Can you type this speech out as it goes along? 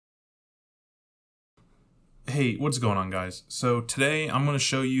Hey, what's going on, guys? So today I'm going to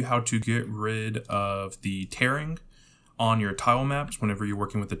show you how to get rid of the tearing on your tile maps whenever you're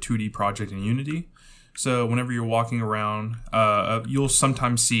working with a 2D project in Unity. So whenever you're walking around, you'll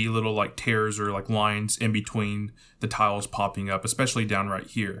sometimes see little like tears or like lines in between the tiles popping up, especially down right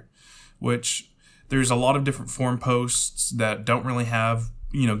here, which there's a lot of different forum posts that don't really have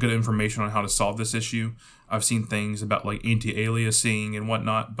good information on how to solve this issue. I've seen things about like anti-aliasing and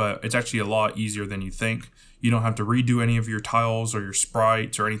whatnot, but it's actually a lot easier than you think. You don't have to redo any of your tiles or your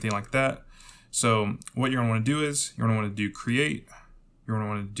sprites or anything like that. So what you're going to want to do is you're going to want to do create. You're going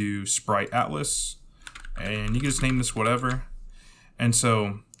to want to do sprite atlas, and you can just name this whatever. And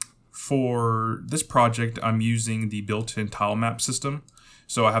so for this project, I'm using the built-in tile map system.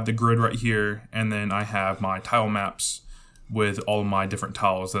 So I have the grid right here, and then I have my tile maps with all of my different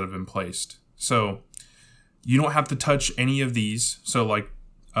tiles that have been placed. So you don't have to touch any of these. So like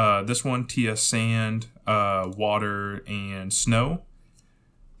this one, TS sand, water, and snow.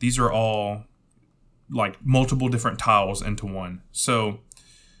 These are all like multiple different tiles into one. So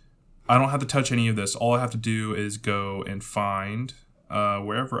I don't have to touch any of this. All I have to do is go and find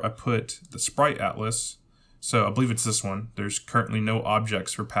wherever I put the sprite atlas. So I believe it's this one. There's currently no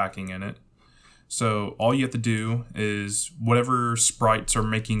objects for packing in it. So all you have to do is whatever sprites are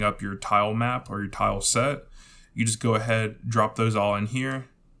making up your tile map or your tile set, you just go ahead, drop those all in here,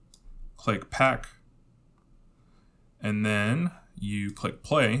 click pack, and then you click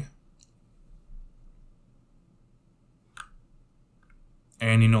play,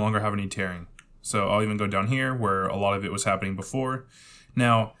 and you no longer have any tearing. So I'll even go down here where a lot of it was happening before.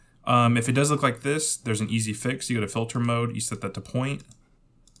 Now, if it does look like this, there's an easy fix. You go to filter mode, you set that to point,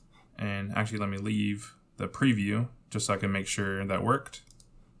 and actually let me leave the preview just so I can make sure that worked.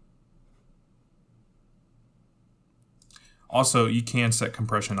 Also, you can set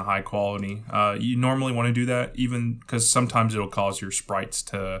compression to high quality. You normally want to do that even because sometimes it'll cause your sprites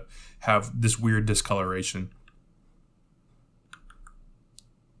to have this weird discoloration.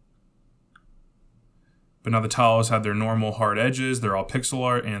 But now the tiles have their normal hard edges, they're all pixel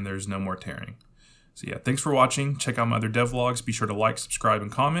art, and there's no more tearing. So yeah, thanks for watching. Check out my other devlogs. Be sure to like, subscribe,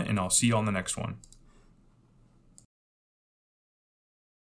 and comment, and I'll see you on the next one.